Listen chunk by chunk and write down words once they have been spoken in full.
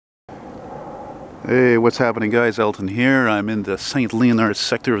Hey, what's happening, guys? Elton here. I'm in the St. Leonard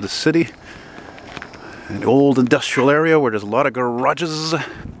sector of the city, an old industrial area where there's a lot of garages, and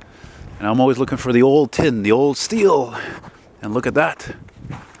I'm always looking for the old tin, the old steel. And look at that,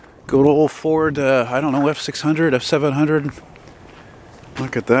 good old Ford, I don't know, F-600, F-700.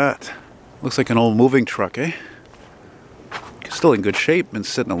 Look at that. Looks like an old moving truck, eh? Still in good shape, been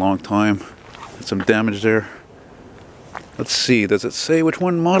sitting a long time. Had some damage there. Let's see, does it say which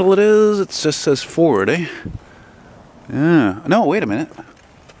one model it is? It just says Ford, eh? Yeah, no, wait a minute.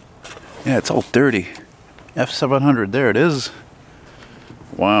 Yeah, it's all dirty. F-700, there it is.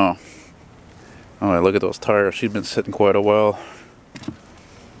 Wow. Oh, look at those tires. She's been sitting quite a while.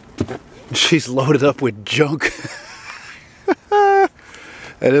 She's loaded up with junk.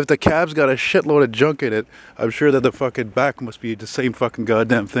 And if the cab's got a shitload of junk in it, I'm sure that the fucking back must be the same fucking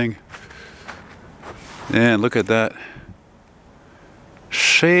goddamn thing. And look at that.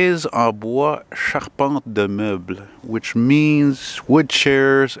 Chaise en bois charpente de meubles, which means wood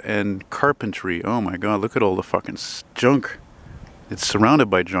chairs and carpentry. Oh my god, look at all the fucking junk. It's surrounded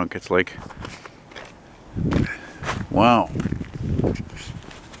by junk. It's like, wow.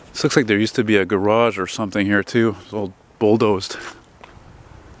 This looks like there used to be a garage or something here too. It's all bulldozed.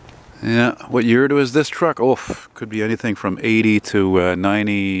 Yeah, what year was this truck? Oh, could be anything from 80 to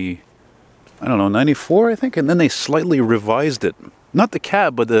 90, I don't know, 94 I think, and then they slightly revised it. Not the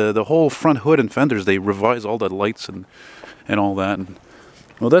cab, but the whole front hood and fenders, they revised all the lights and all that. And,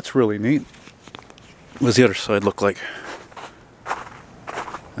 well, that's really neat. What does the other side look like?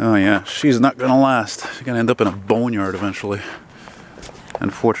 Oh yeah, she's not gonna last. She's gonna end up in a boneyard eventually,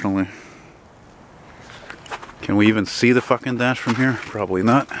 unfortunately. Can we even see the fucking dash from here? Probably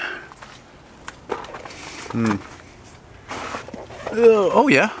not. Oh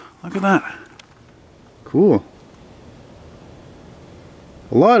yeah, look at that. Cool.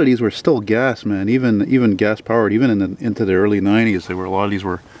 A lot of these were still gas, man. Even gas powered. Even into the early 90s, a lot of these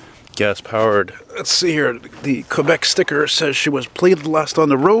were gas powered. Let's see here. The Quebec sticker says she was plated last on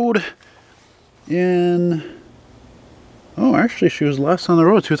the road. And oh, actually, she was last on the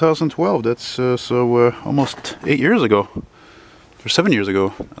road 2012. That's almost 8 years ago. Or 7 years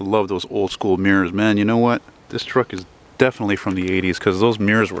ago. I love those old school mirrors, man. You know what? This truck is definitely from the 80s because those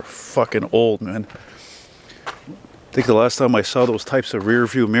mirrors were fucking old, man. I think the last time I saw those types of rear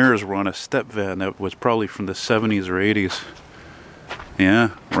view mirrors were on a step van. That was probably from the 70s or 80s. Yeah,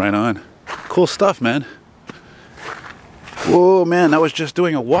 right on. Cool stuff, man. Whoa, man, I was just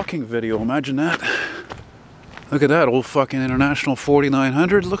doing a walking video. Imagine that. Look at that old fucking International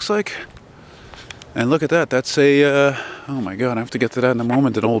 4900, looks like. And look at that. That's a, oh my god, I have to get to that in a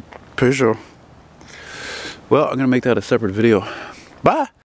moment. An old Peugeot. Well, I'm going to make that a separate video. Bye!